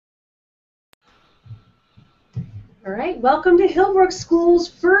All right, welcome to Hillbrook School's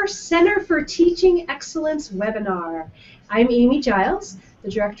first Center for Teaching Excellence webinar. I'm Amy Giles, the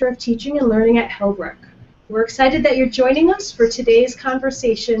Director of Teaching and Learning at Hillbrook. We're excited that you're joining us for today's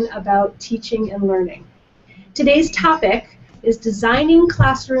conversation about teaching and learning. Today's topic is designing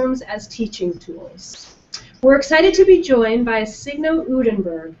classrooms as teaching tools. We're excited to be joined by Signo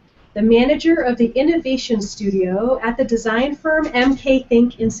Uddenberg, the manager of the Innovation Studio at the design firm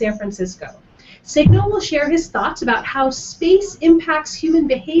MKThink in San Francisco. Signo will share his thoughts about how space impacts human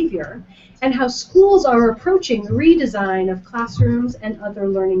behavior and how schools are approaching the redesign of classrooms and other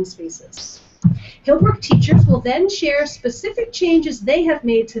learning spaces. Hillbrook teachers will then share specific changes they have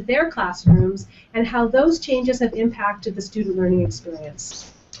made to their classrooms and how those changes have impacted the student learning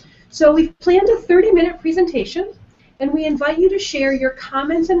experience. So we've planned a 30-minute presentation, and we invite you to share your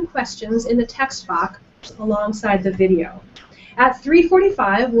comments and questions in the text box alongside the video. At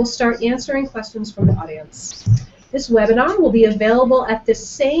 3:45, we'll start answering questions from the audience. This webinar will be available at the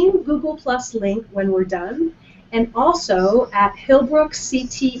same Google Plus link when we're done, and also at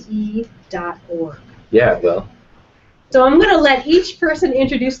hillbrookcte.org. Yeah, well. So I'm going to let each person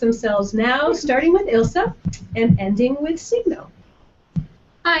introduce themselves now, starting with Ilse and ending with Signo.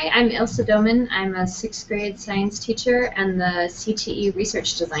 Hi, I'm Ilse Doman. I'm a 6th grade science teacher and the CTE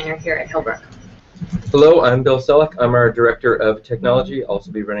research designer here at Hillbrook. Hello, I'm Bill Selleck. I'm our Director of Technology. I'll also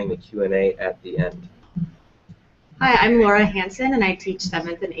be running the Q&A at the end. Hi, I'm Laura Hansen, and I teach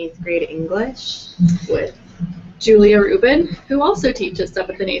 7th and 8th grade English with Julia Rubin, who also teaches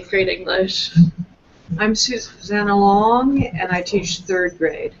 7th and 8th grade English. I'm Susanna Long, and I teach 3rd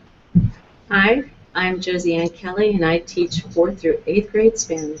grade. Hi, I'm Josie Ann Kelly, and I teach 4th through 8th grade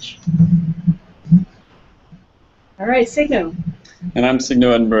Spanish. All right, Signo. And I'm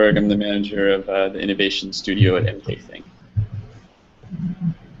Signo Uddenberg. I'm the manager of the Innovation Studio at MKThink.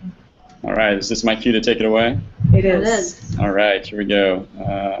 All right, is this my cue to take it away? It is. All right, here we go.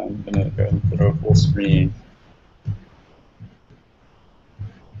 I'm going to go ahead and throw full screen.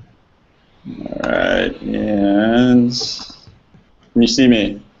 All right, and can you see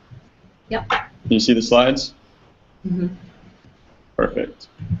me? Yep. Can you see the slides? Mm-hmm. Perfect.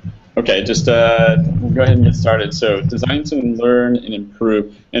 Okay, just we'll go ahead and get started. So, design to learn and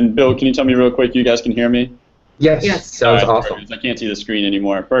improve. And Bill, can you tell me real quick, you guys can hear me? Yes. Sounds awesome. Perfect. I can't see the screen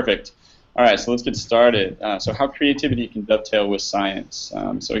anymore. Perfect. All right, so let's get started. So how creativity can dovetail with science.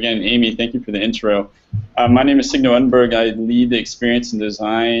 So again, Amy, thank you for the intro. My name is Signo Uddenberg. I lead the experience and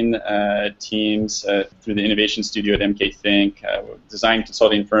design teams through the Innovation Studio at MKThink, design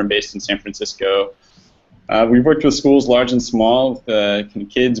consulting firm based in San Francisco. We've worked with schools large and small, with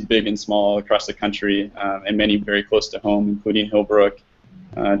kids big and small across the country, and many very close to home, including Hillbrook,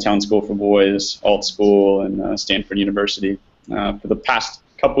 Town School for Boys, Alt School, and Stanford University. For the past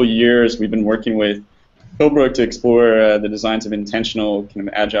couple years, we've been working with Hillbrook to explore the designs of intentional kind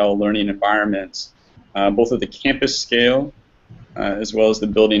of agile learning environments, both at the campus scale as well as the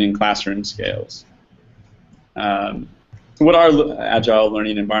building and classroom scales. So what are agile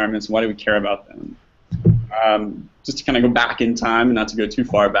learning environments, and why do we care about them? Just to kind of go back in time, and not to go too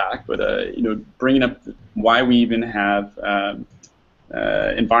far back, but bringing up why we even have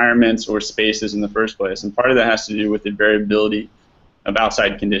environments or spaces in the first place, and part of that has to do with the variability of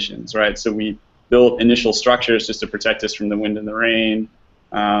outside conditions, right? So we built initial structures just to protect us from the wind and the rain,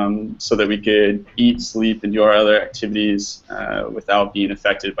 so that we could eat, sleep, and do our other activities without being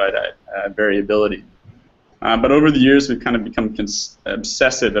affected by that variability. But over the years, we've kind of become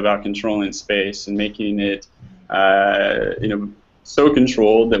obsessive about controlling space and making it, so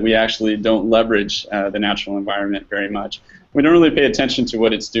controlled that we actually don't leverage the natural environment very much. We don't really pay attention to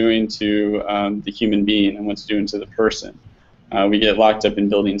what it's doing to the human being and what's doing to the person. We get locked up in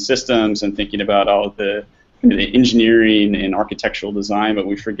building systems and thinking about all of the engineering and architectural design, but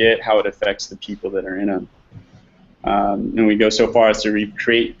we forget how it affects the people that are in them. And we go so far as to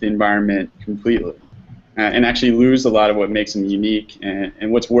recreate the environment completely. And actually lose a lot of what makes them unique.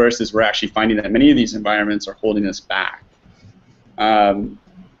 And what's worse is we're actually finding that many of these environments are holding us back. And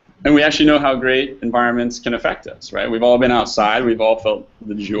we actually know how great environments can affect us, right? We've all been outside. We've all felt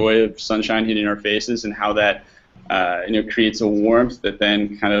the joy of sunshine hitting our faces, and how that creates a warmth that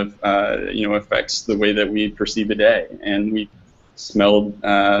then kind of affects the way that we perceive a day. And we smelled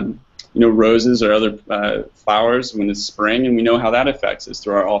roses or other flowers when it's spring, and we know how that affects us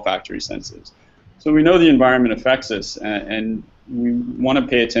through our olfactory senses. So we know the environment affects us, and we want to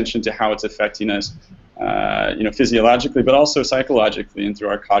pay attention to how it's affecting us, physiologically, but also psychologically and through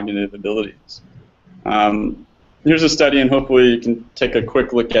our cognitive abilities. Here's a study, and hopefully you can take a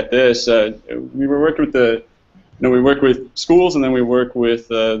quick look at this. We were working with the we work with schools, and then we work with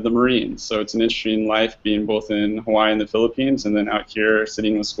the Marines. So it's an interesting life being both in Hawaii and the Philippines, and then out here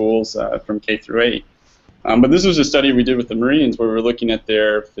sitting with schools from K through 8. But this was a study we did with the Marines where we were looking at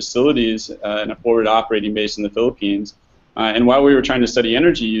their facilities in a forward operating base in the Philippines. And while we were trying to study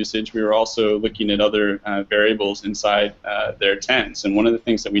energy usage, we were also looking at other variables inside their tents. And one of the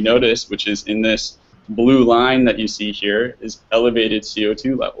things that we noticed, which is in this blue line that you see here, is elevated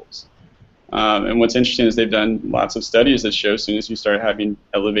CO2 levels. And what's interesting is they've done lots of studies that show as soon as you start having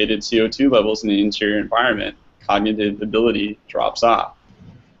elevated CO2 levels in the interior environment, cognitive ability drops off.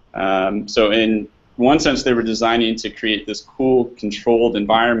 So in one sense, they were designing to create this cool, controlled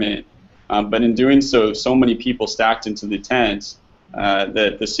environment, but in doing so, so many people stacked into the tents that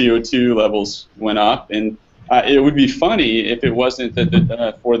the CO2 levels went up. And it would be funny if it wasn't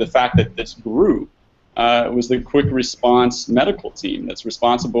for the fact that this group was the quick response medical team that's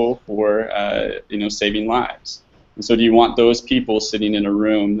responsible for saving lives. And so do you want those people sitting in a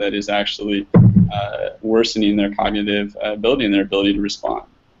room that is actually worsening their cognitive ability and their ability to respond?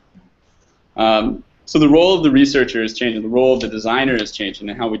 So the role of the researcher is changing, the role of the designer is changing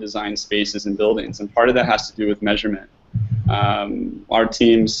in how we design spaces and buildings, and part of that has to do with measurement. Our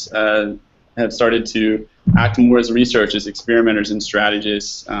teams have started to act more as researchers, experimenters, and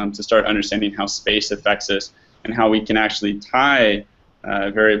strategists to start understanding how space affects us and how we can actually tie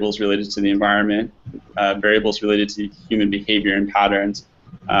variables related to the environment, variables related to human behavior and patterns,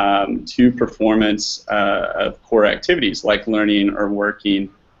 to performance of core activities like learning or working,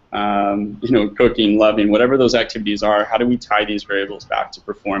 cooking, loving, whatever those activities are. How do we tie these variables back to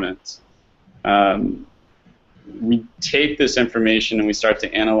performance? We take this information and we start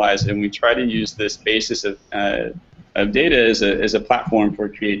to analyze it, and we try to use this basis of data as a platform for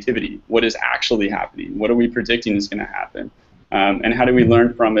creativity. What is actually happening? What are we predicting is going to happen? And how do we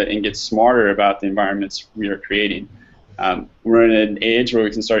learn from it and get smarter about the environments we are creating? We're in an age where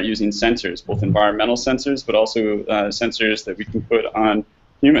we can start using sensors, both environmental sensors, but also sensors that we can put on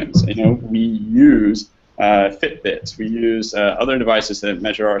humans. We use Fitbits. We use other devices that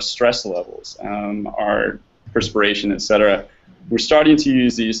measure our stress levels, our perspiration, etc. We're starting to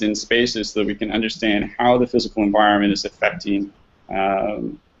use these in spaces so that we can understand how the physical environment is affecting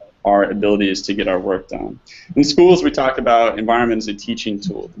our abilities to get our work done. In schools, we talk about environment as a teaching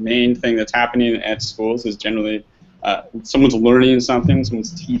tool. The main thing that's happening at schools is generally someone's learning something,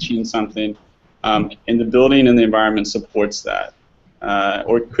 someone's teaching something, and the building and the environment supports that,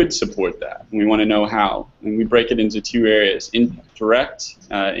 or could support that. And we want to know how. And we break it into two areas, direct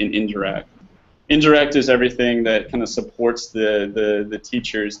and indirect. Indirect is everything that kind of supports the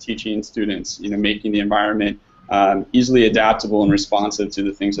teachers teaching students, making the environment easily adaptable and responsive to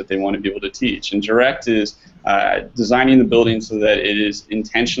the things that they want to be able to teach. And direct is designing the building so that it is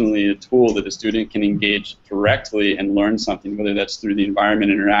intentionally a tool that a student can engage directly and learn something, whether that's through the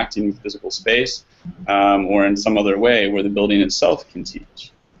environment interacting with physical space or in some other way where the building itself can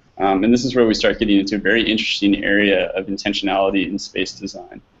teach. And this is where we start getting into a very interesting area of intentionality in space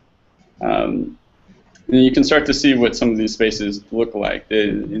design. And you can start to see what some of these spaces look like.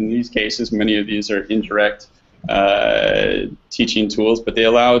 In these cases, many of these are indirect teaching tools, but they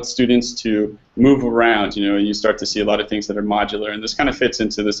allow students to move around. You start to see a lot of things that are modular, and this kind of fits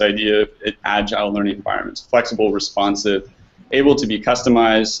into this idea of agile learning environments, flexible, responsive, able to be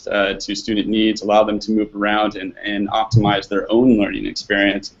customized to student needs, allow them to move around and optimize their own learning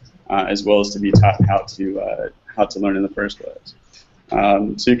experience, as well as to be taught how to learn in the first place.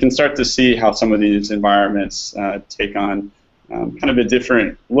 So you can start to see how some of these environments take on kind of a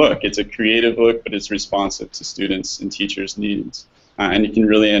different look. It's a creative look, but it's responsive to students' and teachers' needs. And you can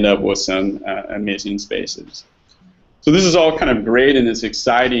really end up with some amazing spaces. So this is all kind of great and it's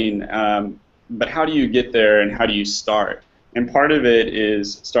exciting, but how do you get there and how do you start? And part of it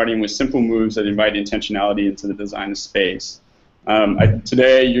is starting with simple moves that invite intentionality into the design of space.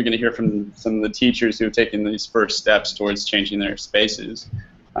 Today you're going to hear from some of the teachers who have taken these first steps towards changing their spaces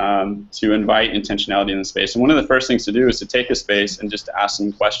to invite intentionality in the space. And one of the first things to do is to take a space and just ask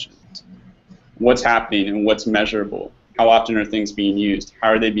some questions. What's happening and what's measurable? How often are things being used? How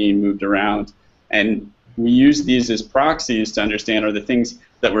are they being moved around? And we use these as proxies to understand, are the things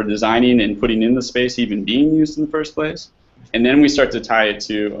that we're designing and putting in the space even being used in the first place? And then we start to tie it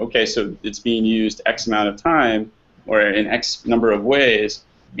to, okay, so it's being used X amount of time or in X number of ways,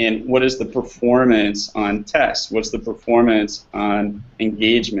 and what is the performance on tests? What's the performance on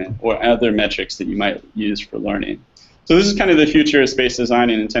engagement or other metrics that you might use for learning? So this is kind of the future of space design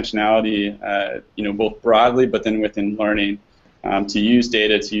and intentionality, both broadly, but then within learning. to use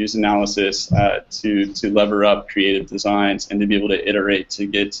data, to use analysis, to lever up creative designs, and to be able to iterate to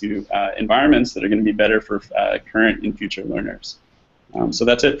get to environments that are going to be better for current and future learners. So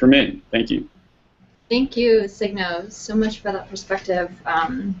that's it for me. Thank you. Thank you, Signo, so much for that perspective.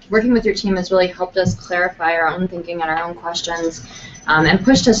 Working with your team has really helped us clarify our own thinking and our own questions, and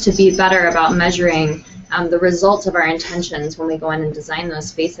pushed us to be better about measuring the results of our intentions when we go in and design those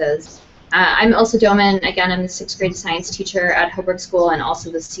spaces. I'm Elsa Doman. Again, I'm the 6th grade science teacher at Hillbrook School and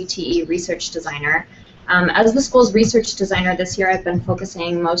also the CTE research designer. As the school's research designer this year, I've been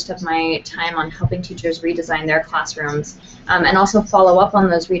focusing most of my time on helping teachers redesign their classrooms, and also follow up on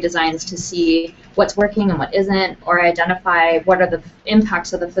those redesigns to see what's working and what isn't, or identify what are the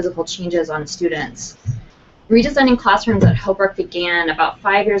impacts of the physical changes on students. Redesigning classrooms at Hillbrook began about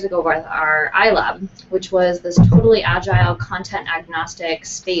 5 years ago with our iLab, which was this totally agile, content-agnostic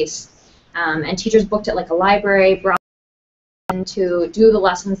space, and teachers booked it like a library, brought to do the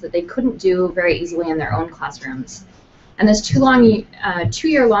lessons that they couldn't do very easily in their own classrooms. And this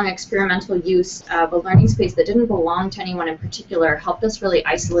 2-year-long experimental use of a learning space that didn't belong to anyone in particular helped us really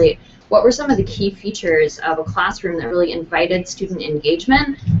isolate what were some of the key features of a classroom that really invited student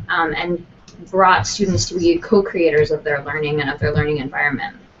engagement and brought students to be co-creators of their learning and of their learning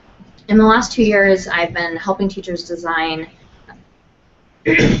environment. In the last 2 years, I've been helping teachers design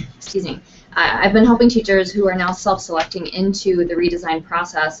excuse me. I've been helping teachers who are now self-selecting into the redesign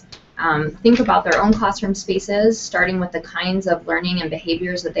process think about their own classroom spaces, starting with the kinds of learning and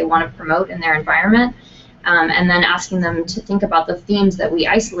behaviors that they want to promote in their environment, and then asking them to think about the themes that we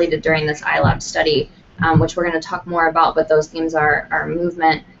isolated during this iLab study, which we're going to talk more about, but those themes are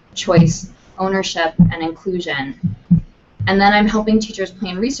movement, choice, ownership, and inclusion. And then I'm helping teachers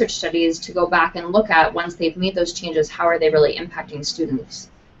plan research studies to go back and look at, once they've made those changes, how are they really impacting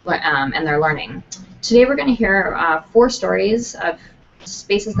students and their learning. Today we're going to hear 4 stories of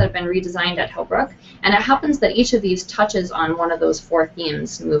spaces that have been redesigned at Hillbrook, and it happens that each of these touches on one of those 4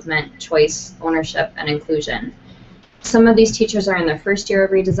 themes: movement, choice, ownership, and inclusion. Some of these teachers are in their first year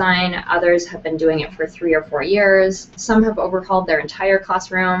of redesign, others have been doing it for 3 or 4 years, some have overhauled their entire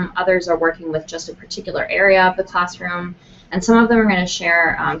classroom, others are working with just a particular area of the classroom, and some of them are going to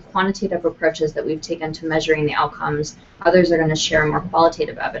share quantitative approaches that we've taken to measuring the outcomes. Others are going to share more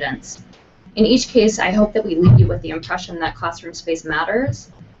qualitative evidence. In each case, I hope that we leave you with the impression that classroom space matters,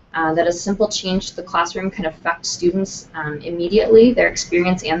 that a simple change to the classroom can affect students immediately, their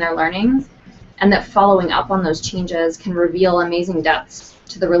experience and their learning, and that following up on those changes can reveal amazing depths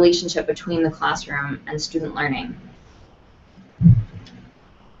to the relationship between the classroom and student learning.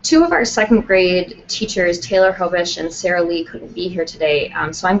 2 of our 2nd grade teachers, Taylor Hovish and Sarah Lee, couldn't be here today,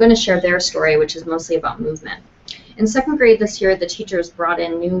 so I'm going to share their story, which is mostly about movement. In 2nd grade this year, the teachers brought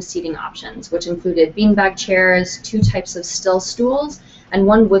in new seating options, which included beanbag chairs, 2 types of still stools, and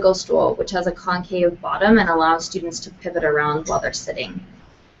 1 wiggle stool, which has a concave bottom and allows students to pivot around while they're sitting.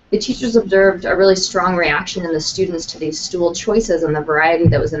 The teachers observed a really strong reaction in the students to these stool choices and the variety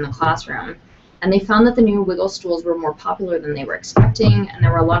that was in the classroom. And they found that the new wiggle stools were more popular than they were expecting, and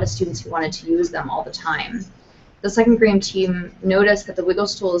there were a lot of students who wanted to use them all the time. The 2nd grade team noticed that the wiggle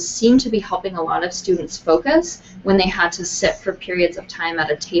stools seemed to be helping a lot of students focus when they had to sit for periods of time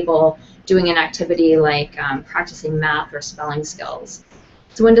at a table doing an activity like practicing math or spelling skills.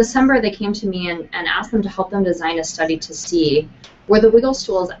 So in December, they came to me and asked them to help them design a study to see, were the wiggle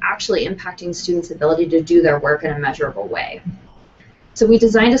stools actually impacting students' ability to do their work in a measurable way? So we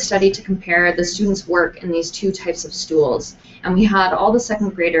designed a study to compare the students' work in these 2 types of stools, and we had all the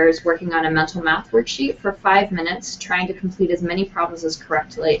 2nd graders working on a mental math worksheet for 5 minutes, trying to complete as many problems as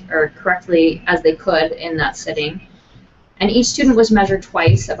correctly as they could in that sitting. And each student was measured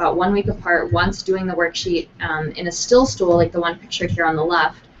twice, about 1 week apart, once doing the worksheet in a still stool like the one pictured here on the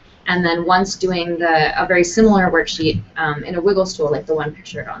left, and then once doing a very similar worksheet in a wiggle stool like the one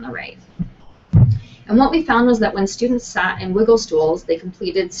pictured on the right. And what we found was that when students sat in wiggle stools, they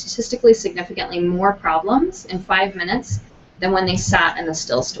completed statistically significantly more problems in 5 minutes than when they sat in the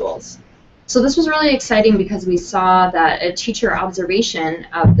still stools. So this was really exciting because we saw that a teacher observation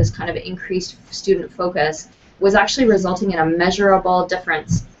of this kind of increased student focus was actually resulting in a measurable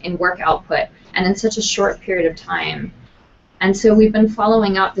difference in work output, and in such a short period of time. And so we've been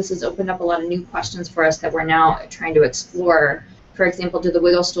following up. This has opened up a lot of new questions for us that we're now trying to explore. For example, do the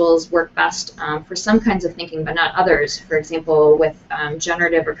wiggle stools work best for some kinds of thinking but not others? For example, with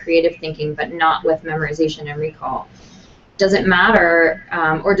generative or creative thinking but not with memorization and recall. Does it matter,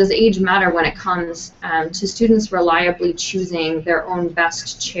 or does age matter when it comes to students reliably choosing their own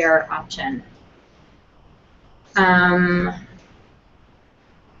best chair option?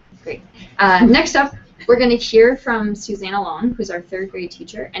 Great. Next up, We're going to hear from Susanna Long, who's our 3rd grade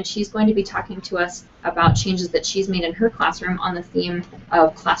teacher, and she's going to be talking to us about changes that she's made in her classroom on the theme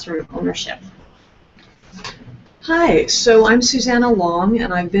of classroom ownership. Hi, so I'm Susanna Long,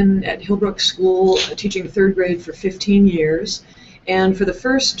 and I've been at Hillbrook School teaching 3rd grade for 15 years. And for the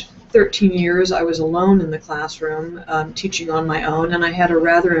first 13 years, I was alone in the classroom, teaching on my own, and I had a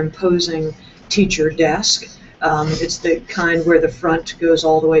rather imposing teacher desk. It's the kind where the front goes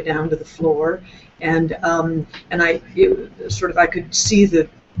all the way down to the floor, and I could see the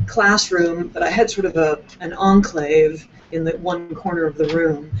classroom, but I had sort of an enclave in the one corner of the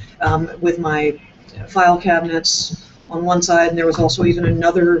room with my file cabinets on one side, and there was also even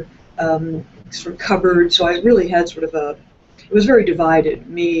another sort of cupboard. So I really had sort of it was very divided,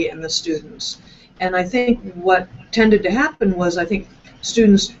 me and the students. And I think what tended to happen was I think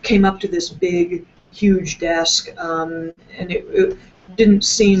students came up to this big, huge desk, and it didn't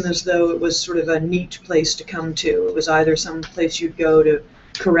seem as though it was sort of a neat place to come to. It was either some place you'd go to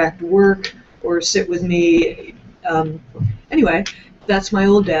correct work or sit with me. Anyway, that's my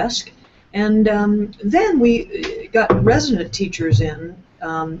old desk. And then we got resident teachers in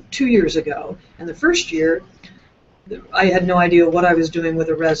 2 years ago. And the first year, I had no idea what I was doing with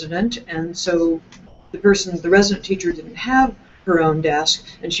a resident, and so the resident teacher didn't have her own desk,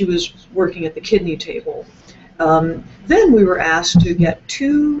 and she was working at the kidney table. Then we were asked to get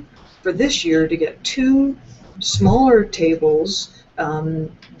for this year, to get 2 smaller tables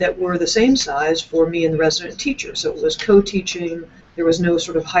that were the same size for me and the resident teacher. So it was co-teaching. There was no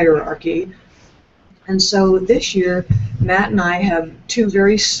sort of hierarchy. And so this year, Matt and I have 2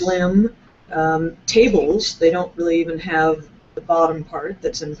 very slim tables. They don't really even have the bottom part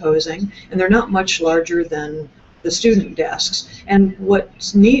that's imposing, and they're not much larger than the student desks. And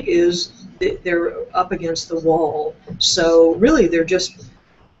what's neat is they're up against the wall. So really they're just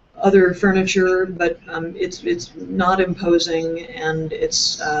other furniture, but it's not imposing, and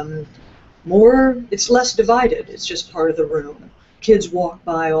it's less divided. It's just part of the room. Kids walk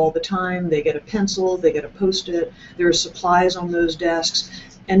by all the time. They get a pencil, they get a Post-it. There are supplies on those desks.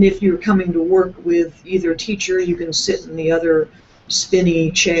 And if you're coming to work with either teacher, you can sit in the other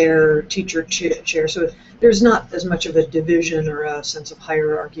spinny chair, teacher chair. So there's not as much of a division or a sense of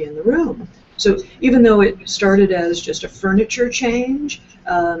hierarchy in the room. So even though it started as just a furniture change,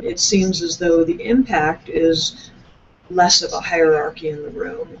 it seems as though the impact is less of a hierarchy in the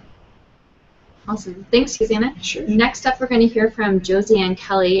room. Awesome. Thanks, Susanna. Sure. Next up, we're going to hear from Josie-Ann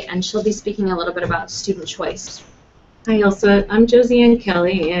Kelly, and she'll be speaking a little bit about student choice. Hi, Elsa. I'm Josie-Ann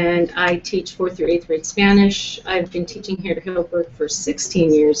Kelly, and I teach 4th through 8th grade Spanish. I've been teaching here at Hillbrook for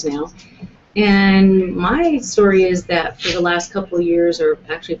 16 years now. And my story is that for the last couple of years, or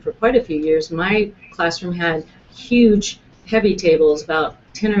actually for quite a few years, my classroom had huge, heavy tables, about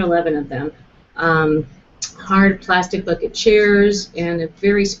 10 or 11 of them, hard plastic bucket chairs, and a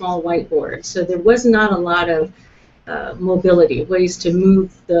very small whiteboard. So there was not a lot of mobility, ways to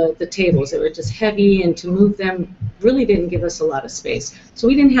move the tables. They were just heavy, and to move them really didn't give us a lot of space. So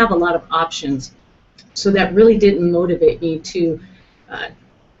we didn't have a lot of options. So that really didn't motivate me to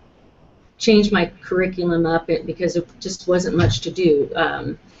change my curriculum up because it just wasn't much to do.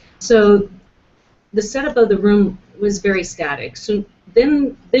 So the setup of the room was very static. So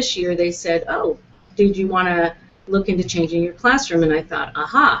then this year they said, oh, did you want to look into changing your classroom? And I thought,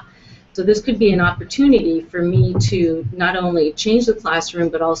 aha. So this could be an opportunity for me to not only change the classroom,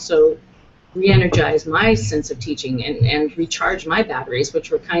 but also re-energize my sense of teaching and recharge my batteries,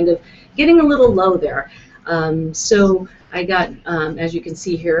 which were kind of getting a little low there. So I got, as you can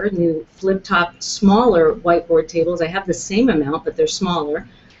see here, new flip-top, smaller whiteboard tables. I have the same amount, but they're smaller.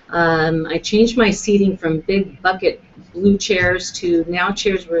 I changed my seating from big bucket blue chairs to now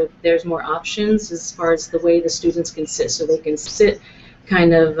chairs where there's more options as far as the way the students can sit. So they can sit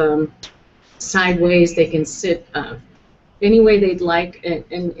kind of sideways. They can sit any way they'd like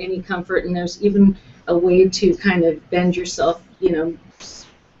in any comfort. And there's even a way to kind of bend yourself, you know,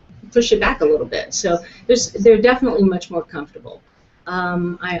 push it back a little bit. So they're definitely much more comfortable.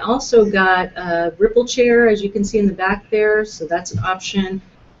 I also got a ripple chair, as you can see in the back there. So that's an option.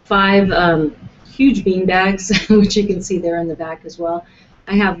 5 huge bean bags, which you can see there in the back as well.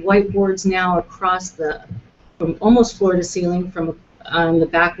 I have whiteboards now across from almost floor to ceiling from on the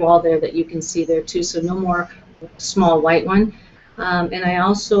back wall there that you can see there too. So no more small white one. And I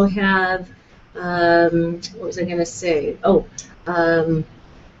also have, what was I going to say? Oh,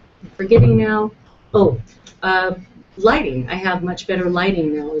 forgetting now. Oh, lighting. I have much better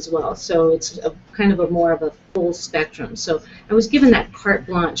lighting now as well. So it's kind of more of a full spectrum. So I was given that carte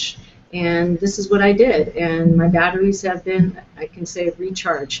blanche, and this is what I did. And my batteries have been, I can say,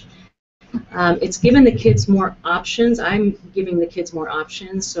 recharged. It's given the kids more options. I'm giving the kids more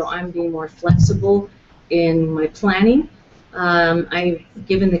options, so I'm being more flexible in my planning. I've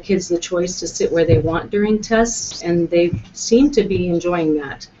given the kids the choice to sit where they want during tests, and they seem to be enjoying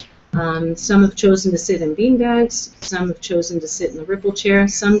that. Some have chosen to sit in beanbags, some have chosen to sit in the ripple chair,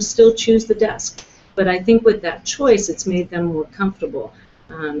 some still choose the desk. But I think with that choice, it's made them more comfortable.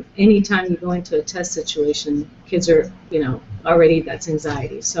 Anytime you go into a test situation, kids are, already that's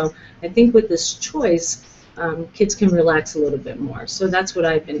anxiety. So I think with this choice, kids can relax a little bit more. So that's what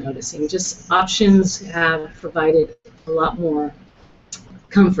I've been noticing. Just options have provided a lot more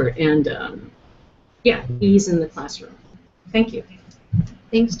comfort and, ease in the classroom. Thank you.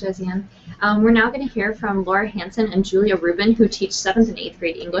 Thanks, Josiane. We're now going to hear from Laura Hansen and Julia Rubin, who teach 7th and 8th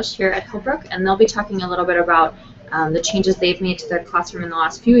grade English here at Hillbrook, and they'll be talking a little bit about the changes they've made to their classroom in the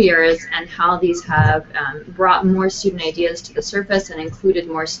last few years and how these have brought more student ideas to the surface and included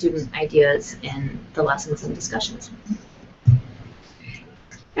more student ideas in the lessons and discussions.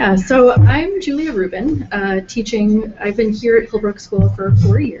 Yeah, so I'm Julia Rubin, teaching. I've been here at Hillbrook School for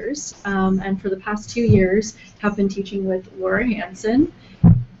 4 years, and for the past 2 years have been teaching with Laura Hansen.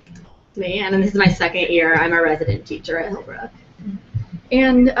 Me, and this is my 2nd year. I'm a resident teacher at Hillbrook.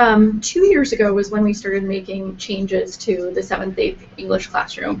 And 2 years ago was when we started making changes to the 7th, 8th English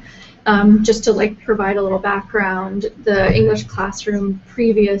classroom. Just to provide a little background, the English classroom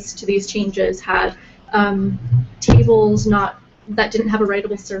previous to these changes had tables that didn't have a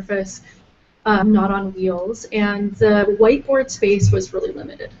writable surface, not on wheels, and the whiteboard space was really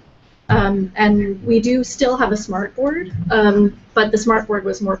limited. And we do still have a smartboard, but the smartboard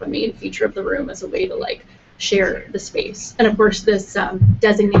was more of a main feature of the room as a way to share the space. And of course, this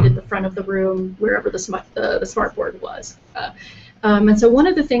designated the front of the room wherever the smartboard was. And so one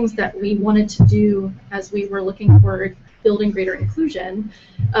of the things that we wanted to do as we were looking for building greater inclusion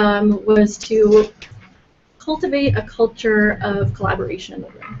was to cultivate a culture of collaboration in the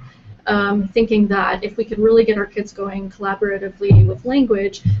room. Thinking that if we could really get our kids going collaboratively with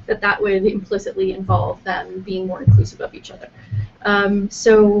language, that would implicitly involve them being more inclusive of each other.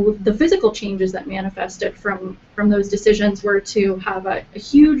 So the physical changes that manifested from those decisions were to have a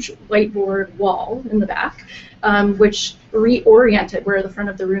huge whiteboard wall in the back, which reoriented where the front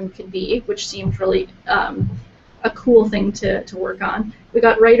of the room could be, which seemed really a cool thing to work on. We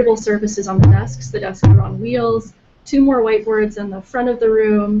got writable surfaces on the desks. The desks were on wheels, 2 more whiteboards in the front of the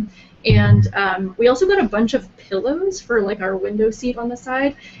room, and we also got a bunch of pillows for our window seat on the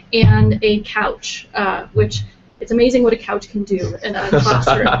side, and a couch, which it's amazing what a couch can do in a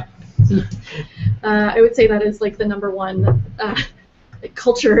classroom. I would say that is the #1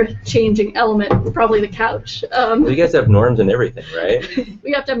 culture-changing element, probably the couch. You guys have norms and everything, right?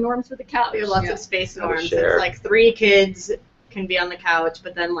 We have to have norms for the couch. We have lots of space norms. It's 3 kids can be on the couch,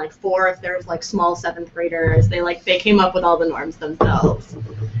 but then 4 if there's small 7th graders. They came up with all the norms themselves.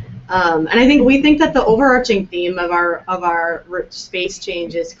 And we think that the overarching theme of our space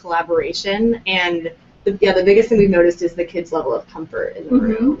change is collaboration, and the biggest thing we've noticed is the kids' level of comfort in the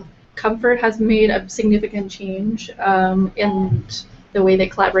room. Comfort has made a significant change in the way they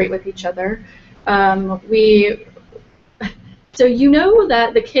collaborate with each other. So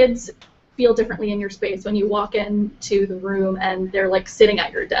that the kids feel differently in your space when you walk into the room and they're sitting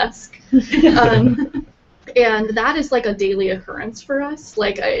at your desk. And that is a daily occurrence for us.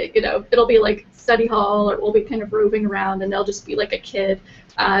 It'll be study hall, or we'll be kind of roving around, and they'll just be a kid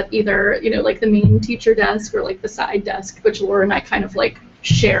at either the main teacher desk or the side desk, which Laura and I kind of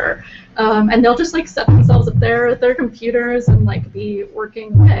share. And they'll just set themselves up there at their computers and be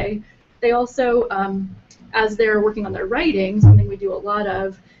working away. They also, as they're working on their writing, something we do a lot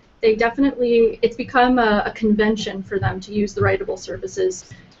of, it's become a convention for them to use the writable surfaces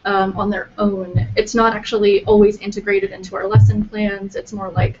on their own. It's not actually always integrated into our lesson plans. It's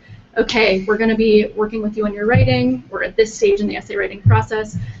more okay, we're going to be working with you on your writing. We're at this stage in the essay writing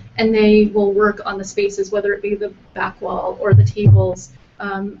process, and they will work on the spaces, whether it be the back wall or the tables,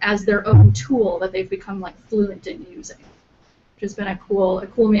 as their own tool that they've become fluent in using, which has been a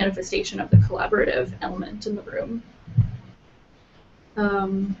cool manifestation of the collaborative element in the room.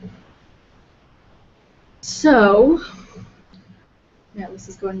 Yeah, this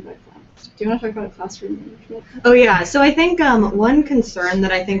is going by fast. Do you want to talk about classroom management? Oh yeah, so I think one concern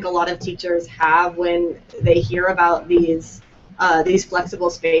that I think a lot of teachers have when they hear about these flexible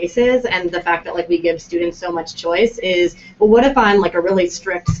spaces and the fact that we give students so much choice is, well, what if I'm a really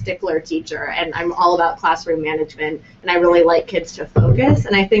strict stickler teacher and I'm all about classroom management and I really like kids to focus?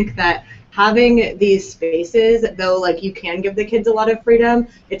 And I think that having these spaces, though you can give the kids a lot of freedom,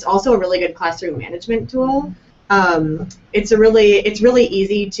 it's also a really good classroom management tool. it's really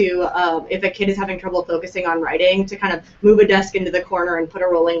easy to, if a kid is having trouble focusing on writing, to kind of move a desk into the corner and put a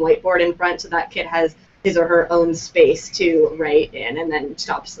rolling whiteboard in front so that kid has his or her own space to write in and then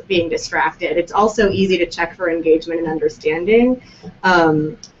stops being distracted. It's also easy to check for engagement and understanding.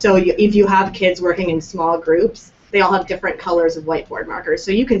 So if you have kids working in small groups, they all have different colors of whiteboard markers.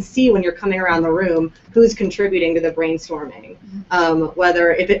 So you can see when you're coming around the room who's contributing to the brainstorming.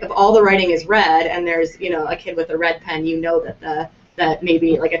 Whether if all the writing is red and there's a kid with a red pen, you know that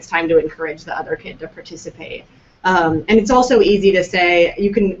maybe like it's time to encourage the other kid to participate. And it's also easy to say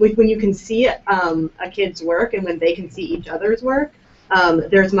when you can see a kid's work and when they can see each other's work,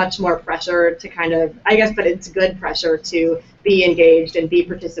 there's much more pressure to kind of, but it's good pressure to be engaged and be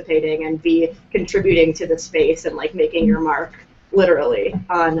participating and be contributing to the space and like making your mark literally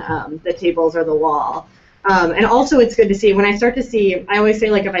on the tables or the wall. And also it's good to see, when I start to see, I always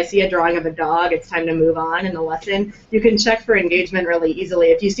say like if I see a drawing of a dog, it's time to move on in the lesson. You can check for engagement really easily.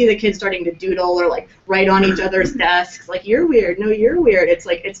 If you see the kids starting to doodle or like write on each other's desks, like you're weird, no you're weird, it's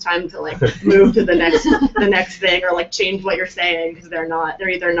like it's time to like move to the next thing or like change what you're saying because they're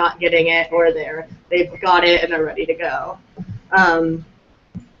either not getting it or they've got it and they're ready to go.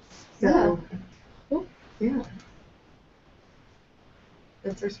 Yeah.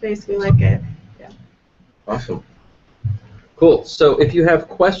 That's our space, we like it. Awesome. Cool. So if you have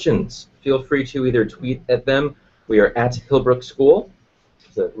questions, feel free to either tweet at them. We are at Hillbrook School.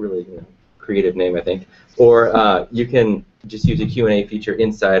 It's a really creative name, I think. Or you can just use a Q&A feature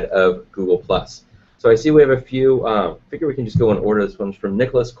inside of Google+. So I see we have a few. Figure we can just go in order. This one's from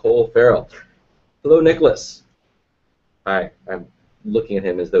Nicholas Cole Farrell. Hello, Nicholas. Hi. I'm looking at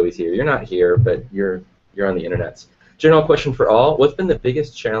him as though he's here. You're not here, but you're on the internets. General question for all. What's been the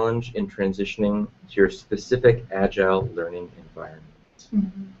biggest challenge in transitioning to your specific Agile learning environment?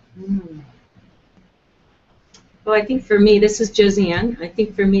 Well, I think for me, this is Josiane. I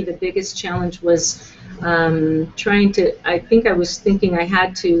think for me the biggest challenge was trying to, I was thinking I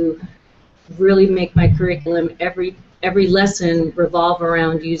had to really make my curriculum, every lesson revolve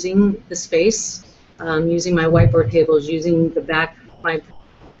around using the space, using my whiteboard tables, using my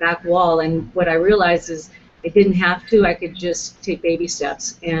back wall, and what I realized is I didn't have to. I could just take baby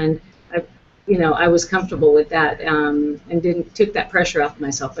steps, and I was comfortable with that, and took that pressure off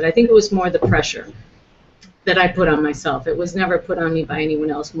myself. But I think it was more the pressure that I put on myself. It was never put on me by anyone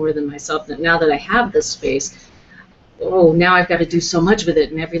else more than myself. That now that I have this space, now I've got to do so much with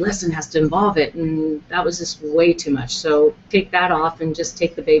it, and every lesson has to involve it, and that was just way too much. So take that off and just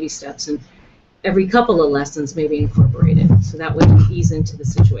take the baby steps, and every couple of lessons maybe incorporate it, so that would ease into the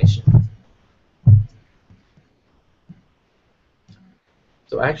situation.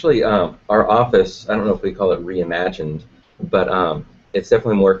 So actually, our office, I don't know if we call it reimagined, but it's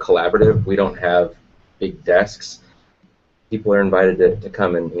definitely more collaborative. We don't have big desks. People are invited to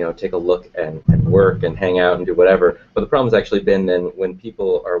come and take a look and work and hang out and do whatever. But the problem's actually been then when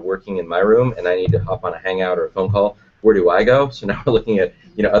people are working in my room and I need to hop on a hangout or a phone call, where do I go? So now we're looking at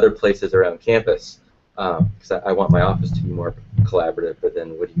other places around campus because I want my office to be more collaborative. But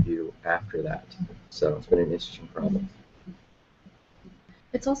then what do you do after that? So it's been an interesting problem.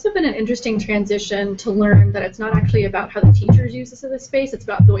 It's also been an interesting transition to learn that it's not actually about how the teachers use the space, it's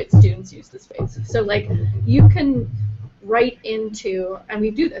about the way students use the space. So like you can write into, and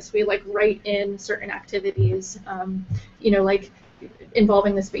we do this, we like write in certain activities, like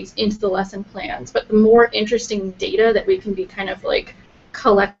involving the space into the lesson plans. But the more interesting data that we can be kind of like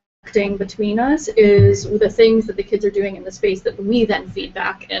collecting between us is the things that the kids are doing in the space that we then feed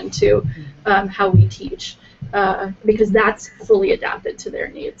back into how we teach. Because that's fully adapted to their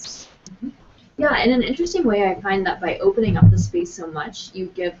needs. Yeah, in an interesting way, I find that by opening up the space so much, you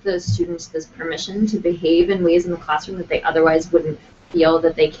give the students this permission to behave in ways in the classroom that they otherwise wouldn't feel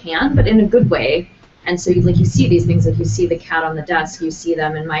that they can, but in a good way. And so you see these things, like you see the cat on the desk, you see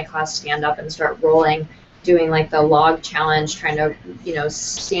them in my class stand up and start rolling, doing like the log challenge, trying to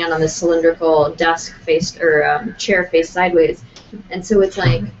stand on the cylindrical desk chair faced sideways. And so it's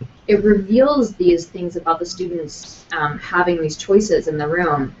like, it reveals these things about the students having these choices in the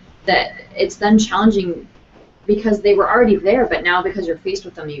room that it's then challenging because they were already there, but now because you're faced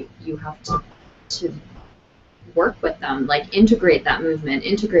with them, you have to work with them, like integrate that movement,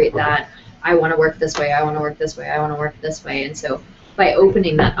 integrate that I want to work this way, I want to work this way, I want to work this way. And so by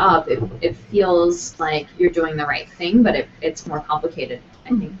opening that up, it feels like you're doing the right thing, but it's more complicated, I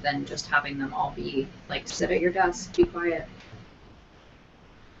think, than just having them all be like, sit at your desk, be quiet.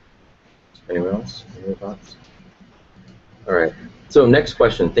 Anyone else? Any thoughts? All right. So next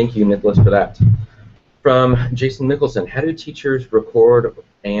question. Thank you, Nicholas, for that. From Jason Mickelson, how do teachers record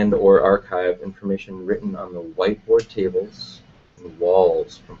and/or archive information written on the whiteboard tables and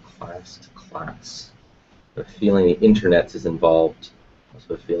walls from class to class. The feeling the internet is involved,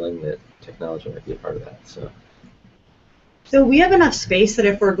 also a feeling that technology might be a part of that. So we have enough space that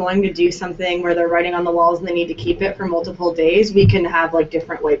if we're going to do something where they're writing on the walls and they need to keep it for multiple days, we can have like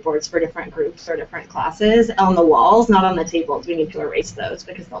different whiteboards for different groups or different classes on the walls, not on the tables. We need to erase those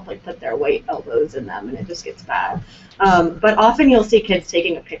because they'll like put their white elbows in them and it just gets bad. But often you'll see kids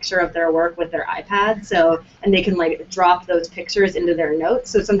taking a picture of their work with their iPad, and they can like drop those pictures into their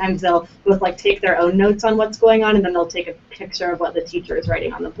notes. So sometimes they'll both like take their own notes on what's going on, and then they'll take a picture of what the teacher is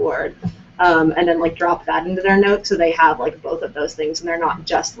writing on the board. And then like drop that into their notes, so they have like both of those things, and they're not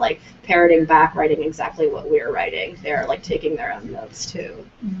just like parroting back, writing exactly what we're writing. They're like taking their own notes too.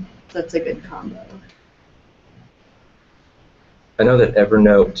 Mm-hmm. That's a good combo. I know that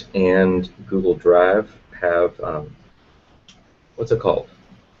Evernote and Google Drive have what's it called?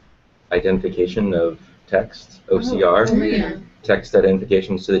 Identification of text, OCR, text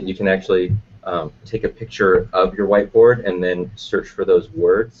identification, so that you can actually take a picture of your whiteboard and then search for those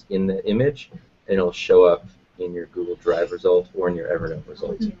words in the image, and it'll show up in your Google Drive result or in your Evernote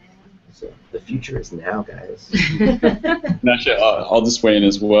result. So the future is now, guys. And actually, I'll just weigh in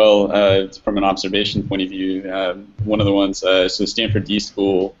as well from an observation point of view. One of the ones, so Stanford D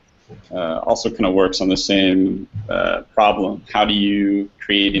School also kind of works on the same problem. How do you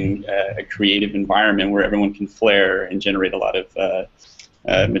create a creative environment where everyone can flare and generate a lot of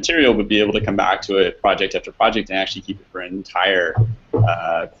material, but be able to come back to it project after project and actually keep it for an entire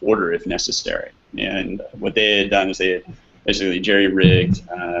quarter if necessary. And what they had done is they had basically jerry-rigged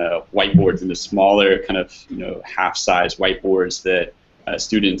whiteboards into smaller kind of half-size whiteboards that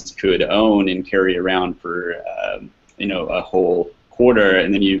students could own and carry around for a whole quarter,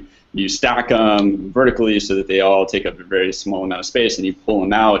 and then you stack them vertically so that they all take up a very small amount of space, and you pull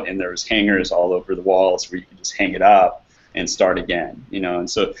them out, and there's hangers all over the walls where you can just hang it up and start again, and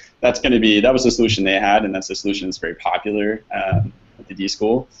so that was the solution they had, and that's a solution that's very popular at the D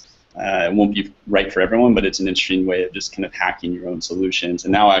School. It won't be right for everyone, but it's an interesting way of just kind of hacking your own solutions.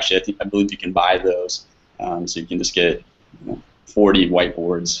 And now, actually, I believe you can buy those, so you can just get 40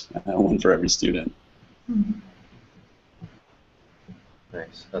 whiteboards, one for every student. Mm-hmm.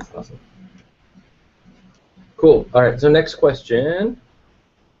 Nice, that's awesome. Cool. All right. So next question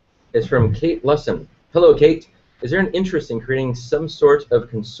is from Kate Lusson. Hello, Kate. Is there an interest in creating some sort of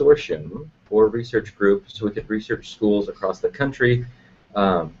consortium or research group so we could research schools across the country,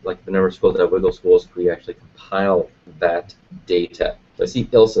 like the number of schools that Wiggle schools, could we actually compile that data? So I see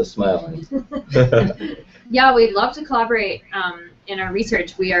Ilsa smiling. Yeah, we'd love to collaborate in our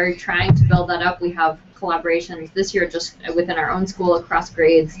research. We are trying to build that up. We have collaborations this year just within our own school across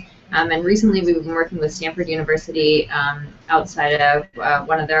grades. And recently we've been working with Stanford University outside of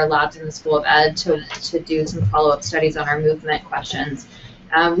one of their labs in the School of Ed to do some follow-up studies on our movement questions.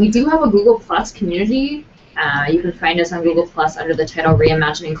 We do have a Google Plus community. You can find us on Google Plus under the title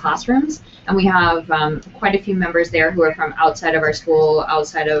Reimagining Classrooms. And we have quite a few members there who are from outside of our school,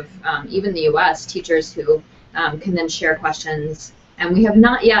 outside of even the US, teachers who can then share questions. And we have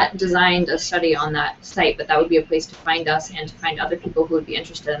not yet designed a study on that site, but that would be a place to find us and to find other people who would be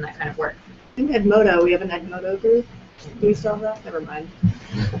interested in that kind of work. I think Edmodo, we have an Edmodo group. Do we still have that? Never mind.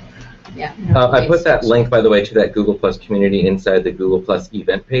 Yeah. I put that link, by the way, to that Google Plus community inside the Google Plus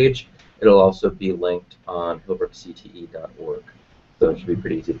event page. It'll also be linked on hillbrookcte.org, so it should be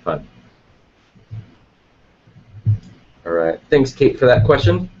pretty easy to find. All right. Thanks, Kate, for that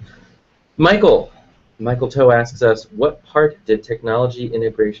question. Michael Toe asks us, what part did technology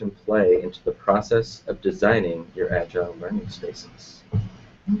integration play into the process of designing your Agile learning spaces?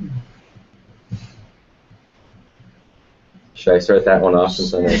 Should I start that one off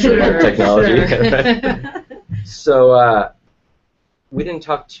since I know about technology? Sure. So we didn't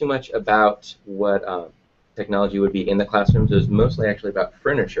talk too much about what technology would be in the classrooms. It was mostly actually about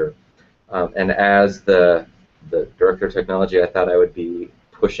furniture. And as the director of technology, I thought I would be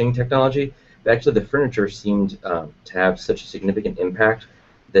pushing technology. But actually, the furniture seemed to have such a significant impact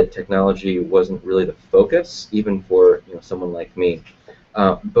that technology wasn't really the focus, even for someone like me.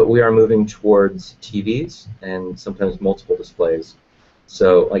 But we are moving towards TVs and sometimes multiple displays.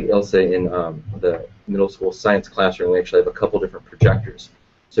 So, like Ilse, in the middle school science classroom, we actually have a couple different projectors.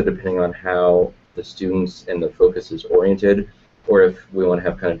 So depending on how the students and the focus is oriented, or if we want to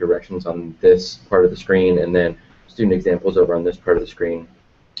have kind of directions on this part of the screen and then student examples over on this part of the screen,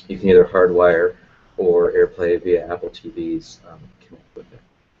 you can either hardwire or AirPlay via Apple TVs connect with it.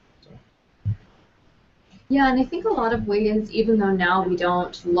 So. Yeah, and I think a lot of ways, even though now we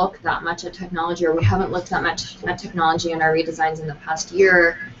don't look that much at technology, or we haven't looked that much at technology in our redesigns in the past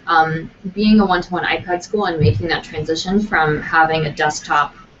year, being a one-to-one iPad school and making that transition from having a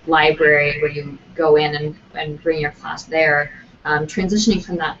desktop library where you go in and bring your class there, transitioning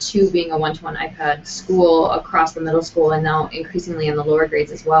from that to being a one-to-one iPad school across the middle school and now increasingly in the lower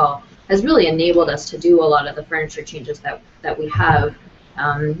grades as well, has really enabled us to do a lot of the furniture changes that we have.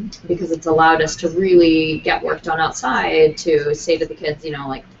 Because it's allowed us to really get work done outside, to say to the kids, you know,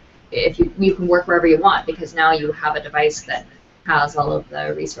 like, if you can work wherever you want, because now you have a device that has all of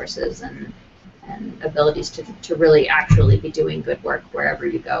the resources and abilities to really actually be doing good work wherever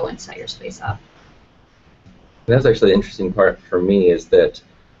you go and set your space up. That's actually the interesting part for me, is that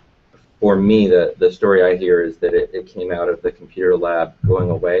for me, the story I hear is that it came out of the computer lab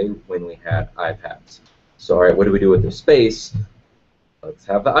going away when we had iPads. So, all right, what do we do with the space? Let's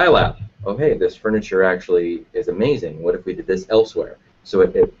have the iLab. Oh, hey, this furniture actually is amazing. What if we did this elsewhere? So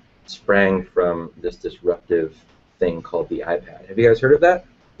it sprang from this disruptive thing called the iPad. Have you guys heard of that?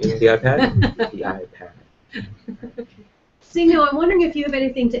 You know the iPad? The iPad. Signo, I'm wondering if you have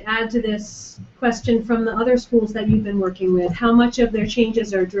anything to add to this question from the other schools that you've been working with. How much of their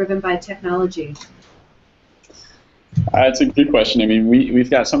changes are driven by technology? It's a good question. I mean, we've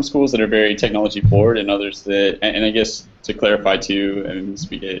got some schools that are very technology forward, and others that, and I guess to clarify too, and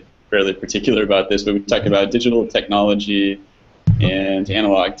we get fairly particular about this, but we talk about digital technology and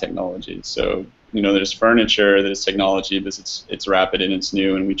analog technology. So, you know, there's furniture that is technology, but it's rapid and it's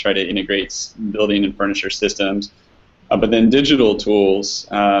new, and we try to integrate building and furniture systems. But then digital tools,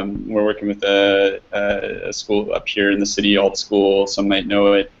 we're working with a school up here in the city, Alt School, some might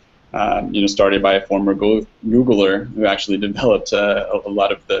know it. You know, started by a former Googler who actually developed a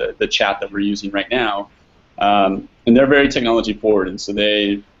lot of the chat that we're using right now. And they're very technology forward, and so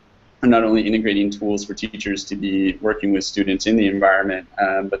they are not only integrating tools for teachers to be working with students in the environment,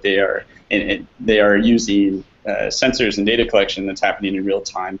 but they are using sensors and data collection that's happening in real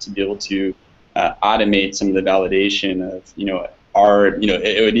time to be able to automate some of the validation of, you know,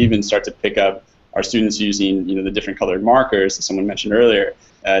 it would even start to pick up our students using, you know, the different colored markers that someone mentioned earlier,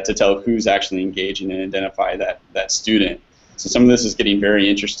 to tell who's actually engaging and identify that student. So some of this is getting very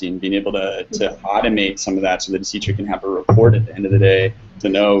interesting, being able to automate some of that so that the teacher can have a report at the end of the day to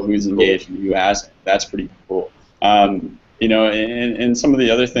know who's engaged and who hasn't. That's pretty cool. You know, and some of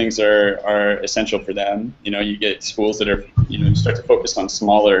the other things are essential for them. You know, you get schools that are, you know, start to focus on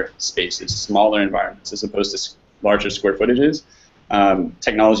smaller spaces, smaller environments, as opposed to larger square footages.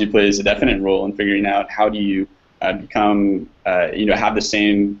 Technology plays a definite role in figuring out how do you become, you know, have the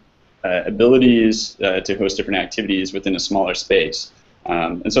same abilities to host different activities within a smaller space.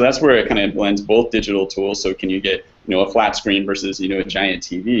 And so that's where it kind of blends both digital tools. So can you get, you know, a flat screen versus, you know, a giant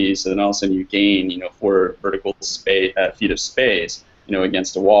TV? So then all of a sudden you gain, you know, 4 vertical feet of space, you know,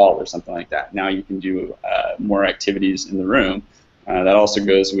 against a wall or something like that. Now you can do more activities in the room. That also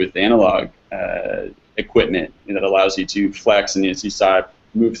goes with analog equipment that allows you to flex and, as you saw,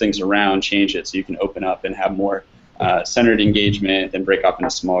 move things around, change it, so you can open up and have more centered engagement and break off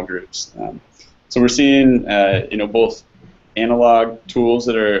into small groups. So we're seeing, you know, both analog tools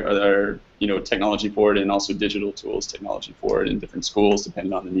that are you know, technology forward, and also digital tools technology forward in different schools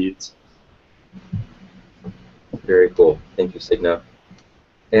depending on the needs. Very cool. Thank you, Signo.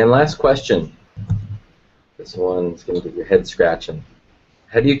 And last question. This one's going to get your head scratching.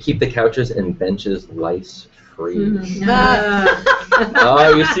 How do you keep the couches and benches lice-free?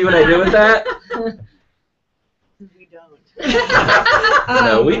 Oh, you see what I do with that? We don't.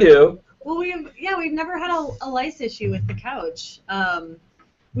 No, we do. Well, we've never had a lice issue with the couch.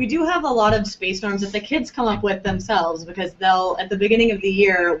 We do have a lot of space norms that the kids come up with themselves, because they'll, at the beginning of the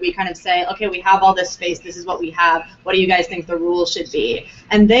year, we kind of say, okay, we have all this space, this is what we have, what do you guys think the rules should be?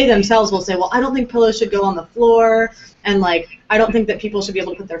 And they themselves will say, well, I don't think pillows should go on the floor, and like, I don't think that people should be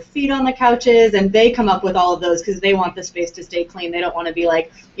able to put their feet on the couches, and they come up with all of those because they want the space to stay clean. They don't want to be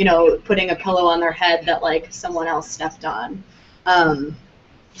like, you know, putting a pillow on their head that like someone else stepped on.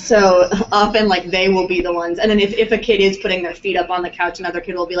 So often, like, they will be the ones, and then if a kid is putting their feet up on the couch, another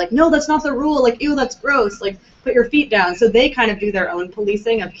kid will be like, no, that's not the rule, like, ew, that's gross, like, put your feet down. So they kind of do their own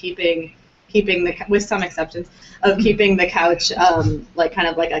policing of keeping the, with some exceptions, of keeping the couch, like, kind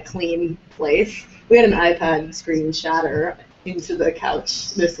of like a clean place. We had an iPad screen shatter into the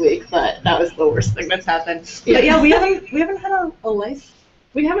couch this week, but that was the worst thing that's happened. Yeah. But yeah, we haven't had a lice.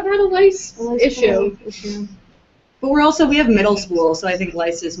 We haven't had a lice issue. But we have middle school, so I think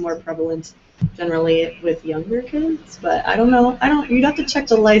lice is more prevalent generally with younger kids. But I don't know. You'd have to check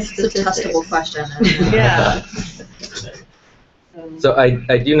the lice statistics. It's a testable question. Yeah. So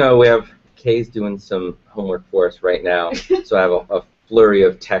I do know we have Kay's doing some homework for us right now, so I have a flurry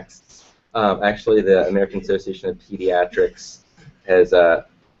of texts. Actually, the American Association of Pediatrics has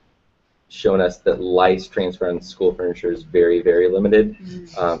shown us that lice transfer on school furniture is very, very limited.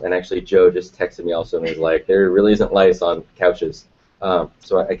 And actually, Joe just texted me also and was like, there really isn't lice on couches.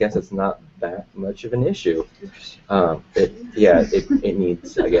 So I guess it's not that much of an issue. It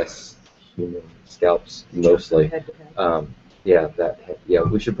needs, I guess, human scalps mostly.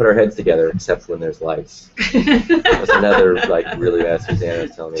 We should put our heads together except when there's lice. That's another really bad Susanna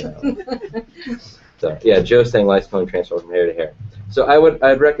was telling me about. So yeah, Joe's saying lice cone transfer from hair to hair. So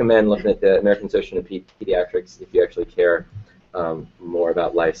I'd recommend looking at the American Association of Pediatrics if you actually care more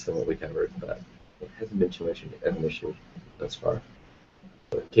about lice than what we covered, but it hasn't been too much of an issue thus far.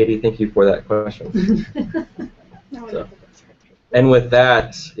 So, Katie, thank you for that question. So, and with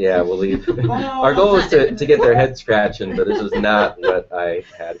that, we'll leave. Our goal is to get their head scratching, but this was not what I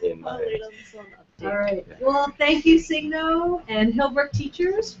had in mind. All right. Well, thank you, Signo and Hillbrook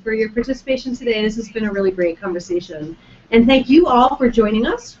teachers, for your participation today. This has been a really great conversation. And thank you all for joining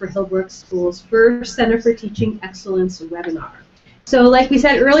us for Hillbrook School's first Center for Teaching Excellence webinar. So like we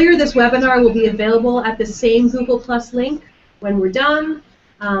said earlier, this webinar will be available at the same Google Plus link when we're done.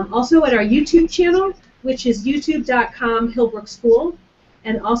 Also at our YouTube channel, which is youtube.com/Hillbrook School,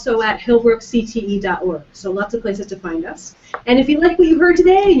 and also at hillbrookcte.org. So lots of places to find us. And if you like what you heard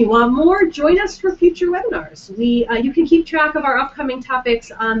today and you want more, join us for future webinars. You can keep track of our upcoming topics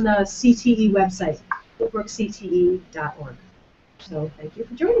on the CTE website, hillbrookcte.org. So thank you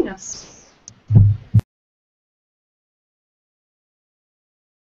for joining us.